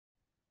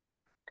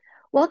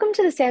Welcome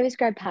to the Savvy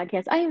Scribe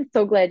podcast. I am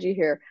so glad you're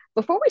here.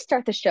 Before we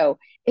start the show,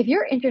 if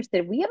you're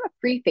interested, we have a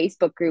free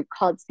Facebook group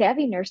called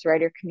Savvy Nurse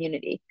Writer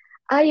Community.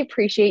 I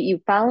appreciate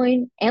you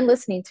following and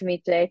listening to me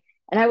today,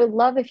 and I would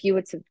love if you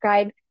would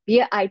subscribe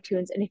via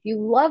iTunes. And if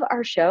you love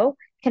our show,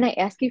 can I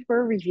ask you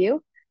for a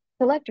review?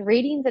 Select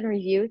ratings and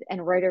reviews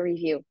and write a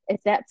review.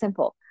 It's that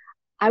simple.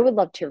 I would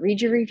love to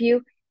read your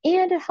review,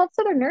 and it helps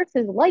other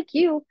nurses like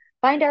you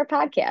find our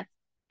podcast.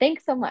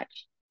 Thanks so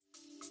much.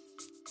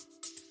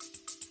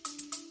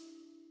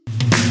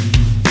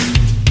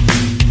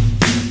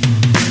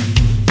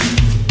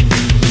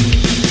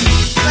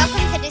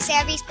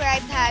 Savvy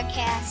Scribe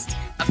Podcast.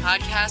 A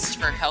podcast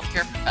for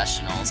healthcare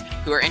professionals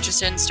who are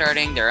interested in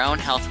starting their own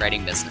health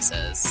writing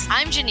businesses.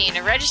 I'm Janine,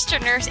 a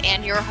registered nurse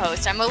and your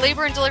host. I'm a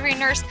labor and delivery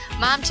nurse,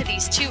 mom to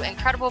these two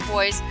incredible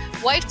boys,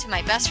 wife to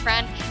my best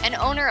friend, and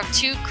owner of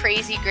two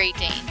crazy Great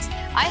Danes.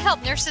 I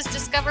help nurses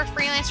discover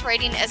freelance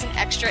writing as an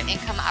extra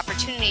income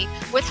opportunity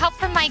with help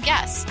from my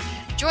guests.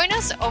 Join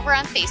us over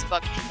on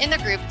Facebook in the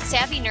group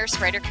Savvy Nurse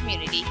Writer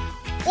Community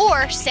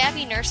or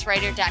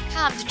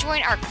SavvyNurseWriter.com to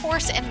join our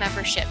course and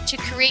membership to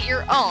create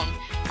your own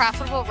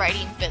profitable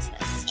writing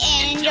business.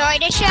 Enjoy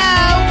the show!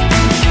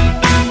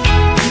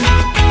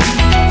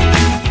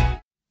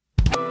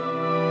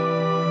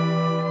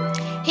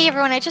 Hey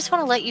everyone, I just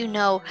want to let you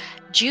know,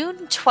 June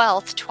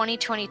 12th,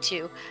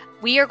 2022,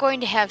 we are going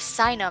to have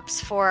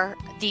signups for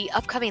the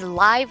upcoming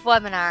live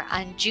webinar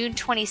on June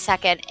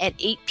 22nd at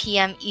 8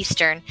 p.m.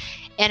 Eastern,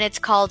 and it's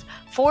called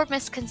 4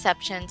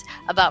 Misconceptions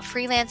About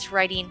Freelance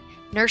Writing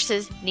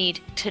Nurses Need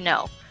to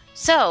Know.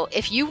 So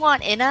if you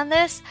want in on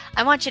this,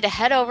 I want you to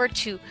head over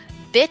to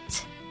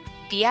bit.ly/June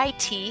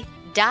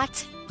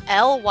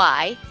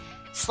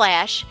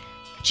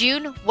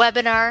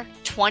Webinar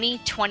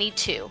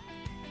 2022.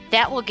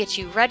 That will get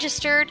you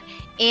registered,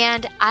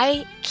 and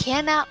I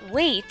cannot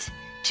wait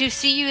to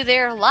see you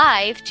there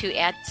live to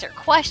answer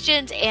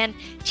questions and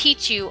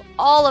teach you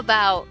all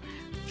about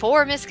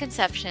 4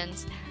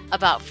 misconceptions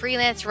about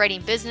freelance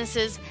writing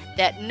businesses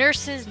that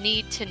nurses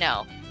need to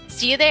know.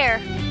 See you there.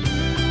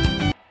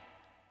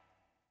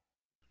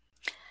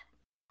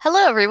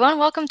 Hello, everyone.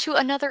 Welcome to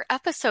another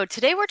episode.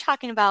 Today, we're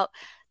talking about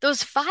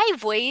those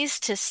 5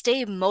 ways to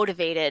stay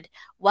motivated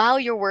while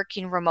you're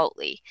working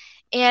remotely.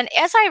 And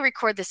as I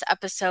record this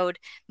episode,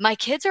 my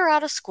kids are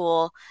out of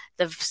school.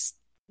 The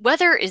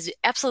weather is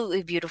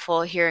absolutely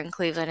beautiful here in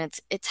Cleveland.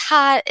 It's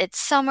hot, it's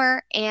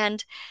summer,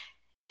 and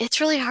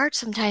it's really hard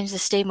sometimes to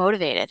stay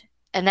motivated.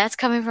 And that's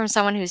coming from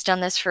someone who's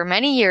done this for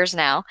many years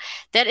now,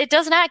 that it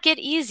does not get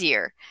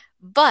easier.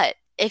 But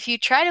if you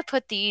try to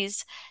put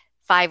these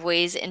 5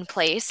 ways in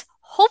place,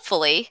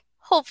 hopefully,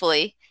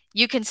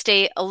 you can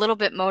stay a little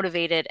bit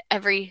motivated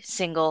every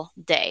single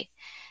day.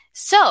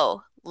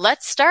 So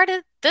let's start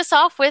this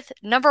off with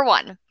number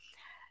 1.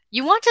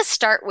 You want to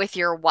start with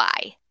your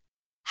why.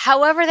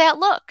 However that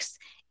looks.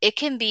 It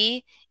can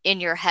be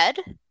in your head,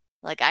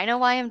 like I know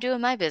why I'm doing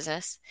my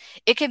business.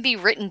 It can be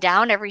written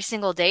down every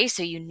single day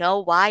so you know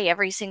why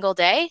every single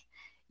day.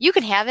 You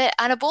can have it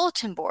on a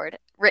bulletin board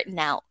written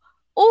out.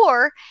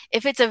 Or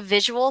if it's a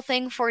visual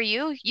thing for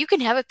you, you can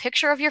have a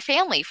picture of your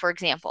family, for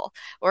example,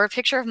 or a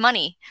picture of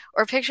money,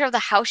 or a picture of the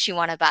house you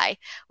want to buy,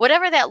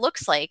 whatever that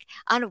looks like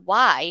on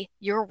why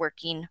you're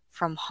working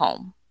from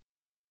home.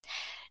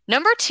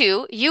 Number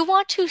 2, you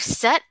want to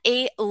set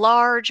a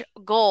large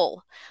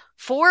goal.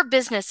 For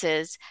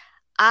businesses,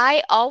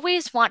 I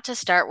always want to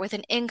start with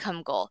an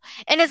income goal.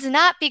 And it's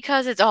not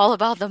because it's all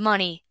about the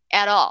money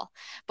at all.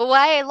 But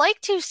why I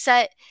like to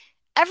set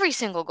every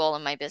single goal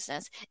in my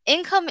business,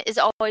 income is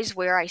always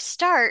where I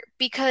start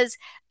because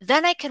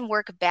then I can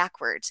work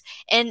backwards.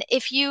 And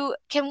if you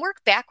can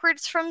work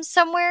backwards from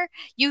somewhere,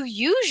 you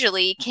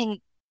usually can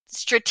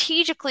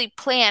strategically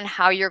plan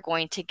how you're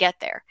going to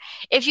get there.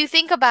 If you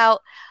think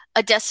about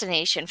a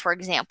destination, for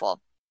example,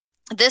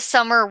 this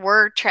summer,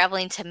 we're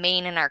traveling to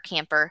Maine in our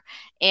camper,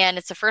 and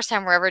it's the first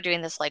time we're ever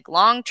doing this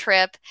long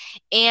trip.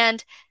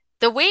 And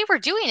the way we're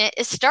doing it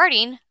is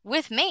starting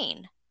with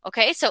Maine.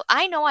 Okay, so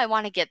I know I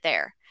want to get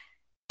there,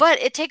 but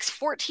it takes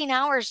 14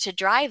 hours to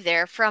drive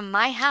there from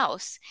my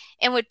house.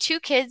 And with 2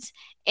 kids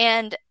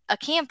and a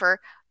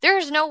camper,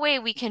 there's no way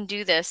we can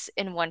do this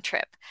in one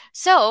trip.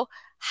 So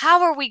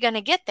how are we going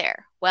to get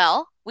there?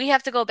 Well, we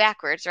have to go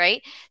backwards,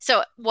 right?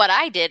 So what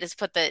I did is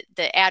put the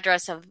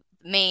address of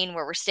Maine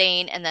where we're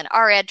staying and then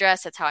our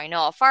address. That's how I know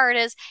how far it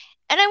is.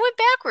 And I went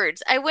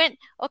backwards. I went,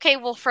 okay,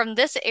 well, from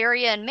this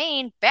area in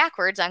Maine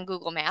backwards on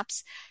Google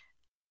Maps,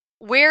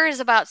 where is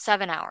about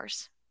 7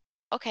 hours?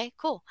 Okay,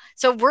 cool.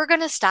 So we're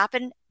going to stop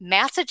in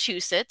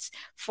Massachusetts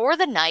for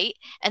the night.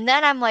 And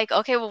then I'm like,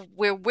 okay, well,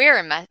 we're where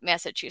in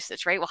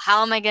Massachusetts, right? Well,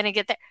 how am I going to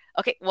get there?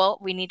 Okay, well,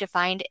 we need to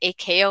find a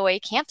KOA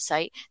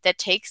campsite that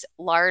takes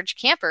large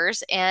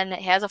campers and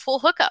has a full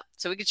hookup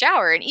so we can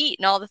shower and eat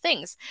and all the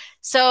things.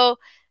 So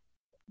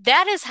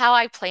that is how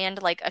I planned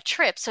a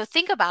trip. So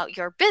think about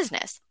your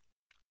business.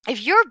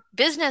 If your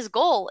business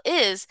goal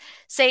is,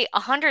 say,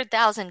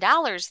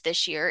 $100,000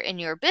 this year in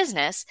your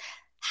business,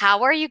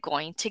 how are you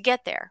going to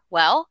get there?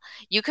 Well,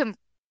 you can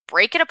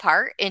break it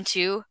apart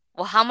into,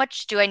 well, how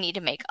much do I need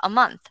to make a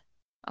month?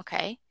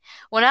 Okay.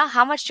 Well, now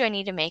how much do I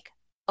need to make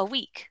a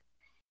week?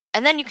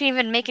 And then you can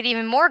even make it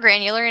even more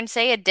granular and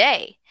say a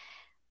day.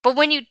 But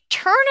when you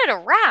turn it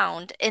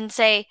around and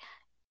say,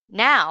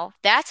 now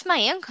that's my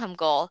income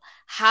goal,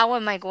 how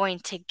am I going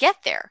to get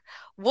there?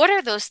 What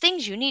are those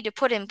things you need to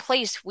put in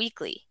place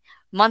weekly,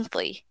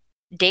 monthly,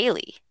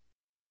 daily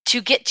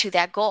to get to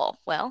that goal?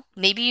 Well,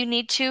 maybe you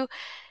need to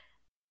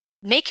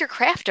make your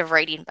craft of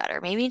writing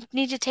better. Maybe you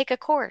need to take a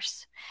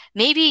course.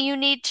 Maybe you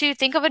need to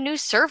think of a new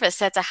service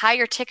that's a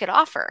higher ticket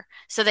offer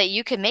so that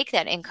you can make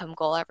that income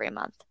goal every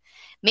month.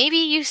 Maybe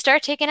you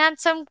start taking on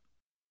some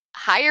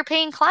higher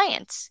paying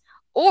clients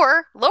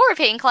or lower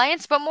paying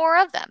clients, but more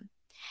of them.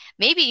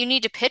 Maybe you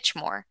need to pitch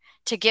more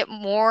to get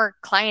more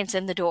clients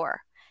in the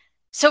door.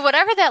 So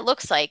whatever that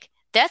looks like,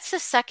 that's the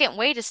second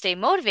way to stay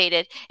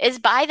motivated is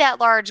by that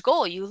large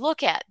goal. You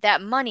look at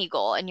that money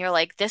goal and you're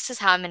like, this is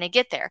how I'm going to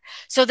get there.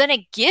 So then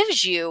it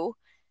gives you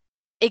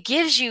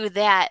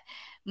that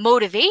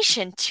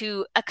motivation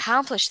to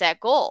accomplish that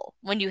goal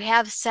when you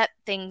have set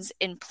things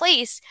in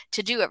place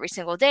to do every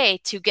single day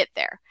to get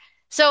there.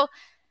 So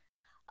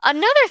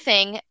another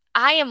thing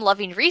I am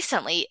loving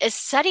recently is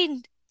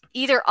setting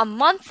either a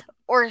month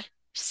or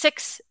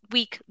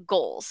 6-week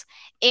goals.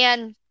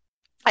 And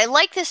I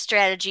like this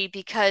strategy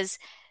because,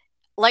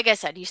 like I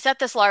said, you set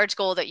this large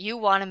goal that you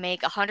want to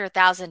make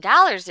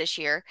 $100,000 this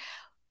year,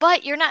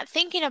 but you're not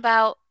thinking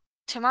about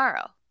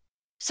tomorrow.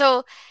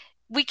 So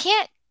we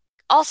can't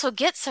also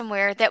get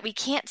somewhere that we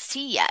can't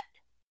see yet.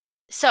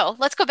 So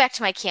let's go back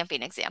to my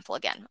camping example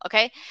again,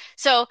 okay?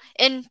 So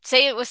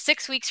say it was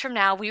 6 weeks from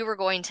now, we were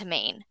going to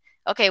Maine.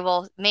 Okay,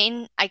 well,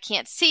 Maine, I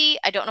can't see.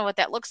 I don't know what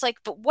that looks like,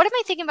 but what am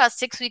I thinking about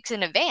 6 weeks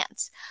in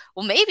advance?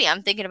 Well, maybe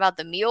I'm thinking about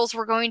the meals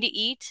we're going to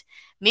eat.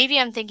 Maybe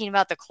I'm thinking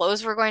about the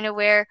clothes we're going to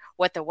wear,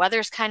 what the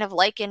weather's kind of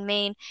like in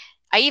Maine.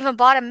 I even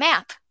bought a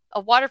map,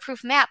 a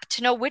waterproof map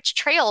to know which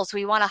trails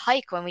we want to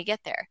hike when we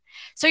get there.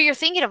 So you're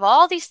thinking of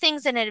all these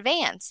things in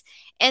advance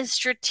and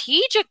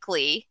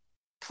strategically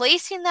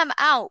placing them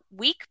out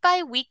week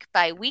by week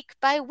by week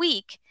by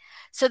week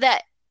so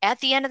that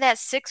at the end of that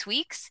 6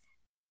 weeks,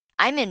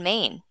 I'm in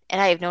Maine and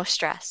I have no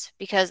stress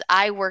because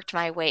I worked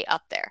my way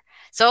up there.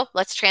 So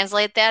let's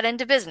translate that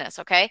into business,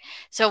 okay?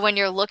 So when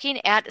you're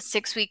looking at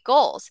 6-week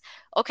goals,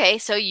 okay,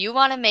 so you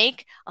want to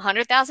make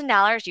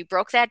 $100,000. You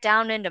broke that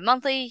down into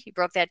monthly, you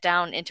broke that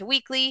down into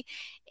weekly,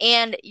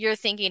 and you're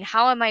thinking,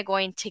 how am I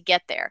going to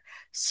get there?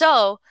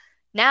 So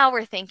now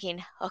we're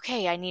thinking,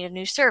 okay, I need a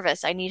new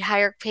service. I need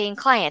higher paying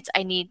clients.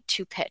 I need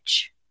to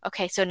pitch.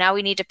 Okay, so now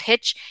we need to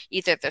pitch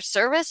either the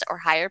service or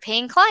higher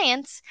paying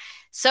clients.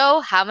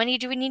 So how many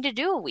do we need to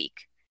do a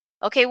week?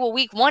 Okay, well,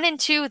 week 1 and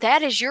 2,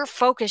 that is your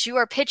focus. You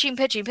are pitching.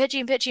 Okay,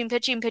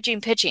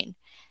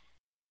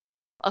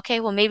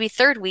 well, maybe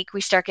 3rd week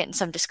we start getting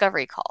some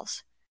discovery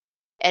calls.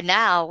 And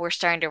now we're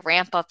starting to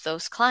ramp up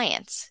those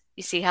clients.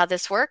 You see how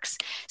this works?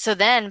 So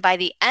then by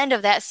the end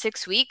of that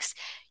 6 weeks,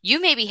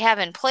 you maybe have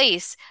in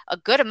place a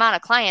good amount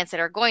of clients that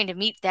are going to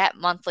meet that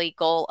monthly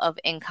goal of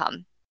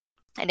income.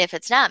 And if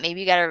it's not,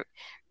 maybe you got to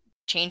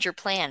change your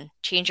plan,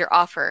 change your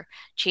offer,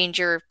 change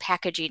your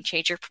packaging,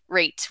 change your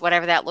rates,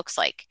 whatever that looks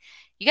like.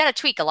 You got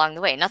to tweak along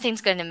the way. Nothing's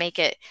going to make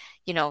it,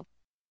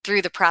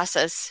 through the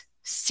process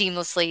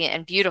seamlessly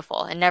and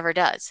beautiful. It never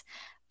does.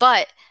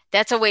 But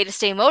that's a way to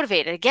stay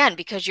motivated, again,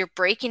 because you're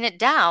breaking it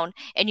down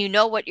and you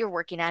know what you're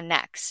working on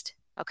next.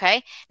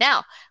 Okay.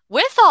 Now,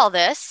 with all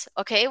this,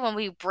 okay, when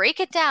we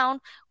break it down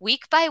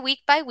week by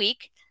week by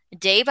week,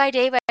 day by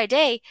day by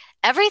day,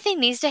 everything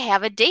needs to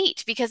have a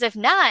date, because if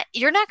not,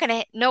 you're not going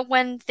to know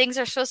when things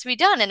are supposed to be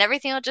done, and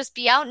everything will just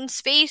be out in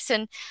space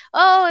and,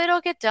 oh,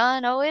 it'll get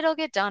done. Oh, it'll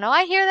get done. Oh,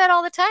 I hear that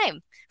all the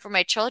time from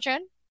my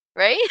children,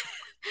 right?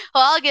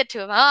 Well, I'll get to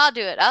them. I'll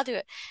do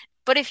it.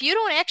 But if you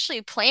don't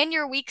actually plan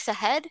your weeks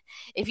ahead,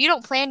 if you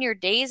don't plan your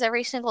days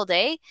every single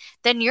day,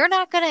 then you're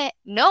not going to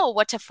know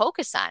what to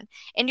focus on.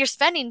 And you're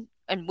spending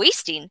and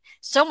wasting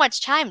so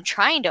much time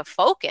trying to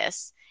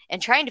focus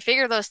and trying to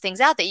figure those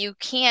things out that you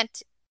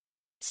can't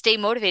stay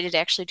motivated to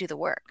actually do the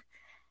work.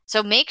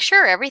 So make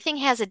sure everything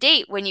has a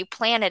date when you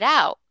plan it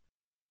out.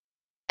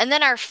 And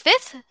then our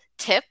 5th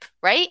tip,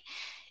 right,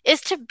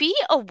 is to be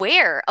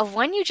aware of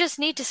when you just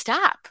need to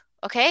stop.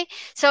 Okay.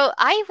 So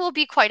I will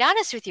be quite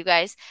honest with you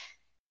guys.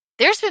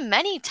 There's been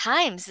many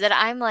times that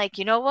I'm like,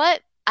 you know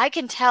what? I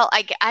can tell,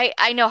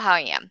 I know how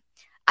I am.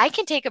 I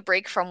can take a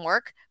break from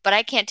work, but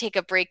I can't take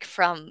a break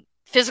from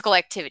physical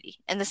activity,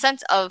 in the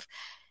sense of,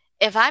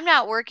 if I'm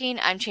not working,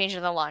 I'm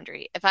changing the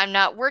laundry. If I'm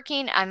not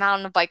working, I'm out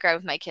on a bike ride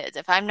with my kids.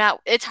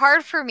 It's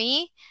hard for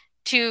me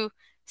to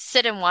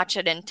sit and watch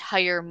an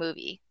entire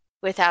movie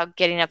without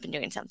getting up and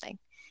doing something.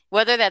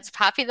 Whether that's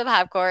popping the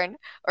popcorn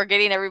or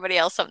getting everybody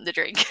else something to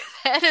drink.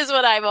 That is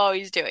what I'm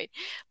always doing.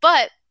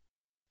 But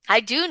I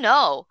do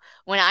know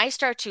when I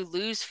start to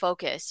lose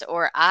focus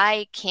or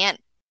I can't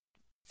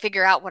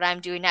figure out what I'm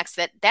doing next.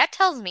 That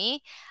tells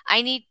me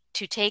I need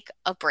to take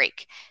a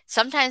break.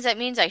 Sometimes that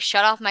means I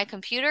shut off my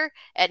computer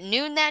at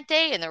noon that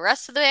day, and the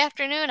rest of the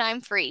afternoon I'm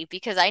free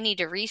because I need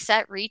to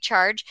reset,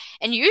 recharge.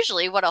 And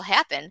usually what'll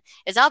happen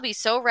is I'll be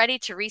so ready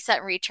to reset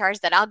and recharge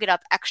that I'll get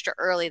up extra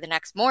early the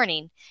next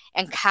morning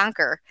and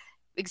conquer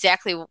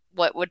exactly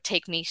what would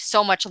take me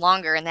so much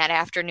longer in that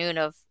afternoon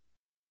of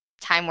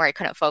time where I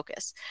couldn't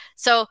focus.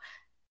 So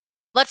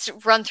let's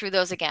run through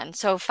those again.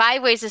 So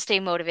 5 ways to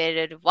stay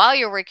motivated while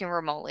you're working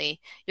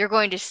remotely. You're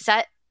going to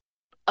set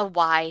a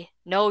why,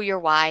 know your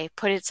why,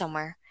 put it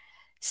somewhere.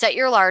 Set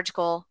your large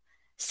goal.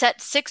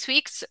 Set 6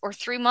 weeks or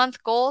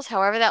 3-month goals,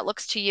 however that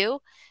looks to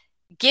you.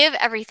 Give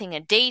everything a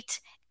date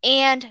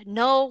and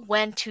know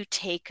when to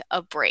take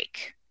a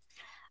break.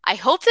 I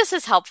hope this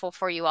is helpful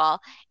for you all.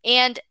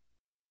 And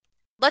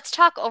let's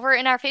talk over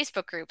in our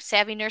Facebook group,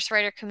 Savvy Nurse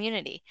Writer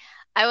Community.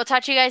 I will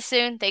talk to you guys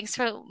soon. Thanks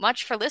so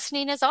much for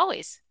listening as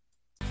always.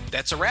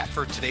 That's a wrap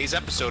for today's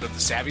episode of The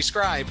Savvy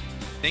Scribe.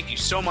 Thank you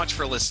so much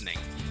for listening.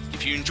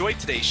 If you enjoyed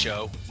today's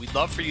show, we'd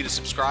love for you to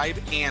subscribe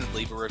and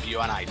leave a review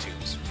on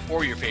iTunes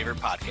or your favorite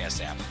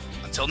podcast app.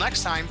 Until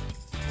next time.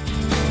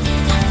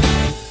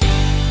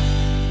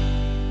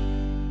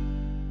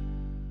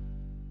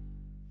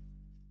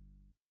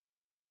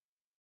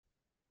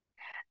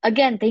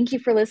 Again, thank you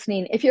for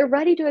listening. If you're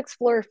ready to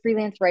explore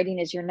freelance writing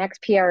as your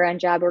next PRN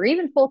job or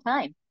even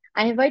full-time,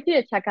 I invite you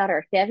to check out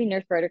our Savvy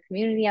Nurse Writer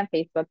community on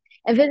Facebook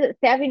and visit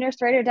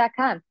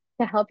savvynursewriter.com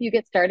to help you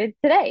get started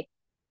today.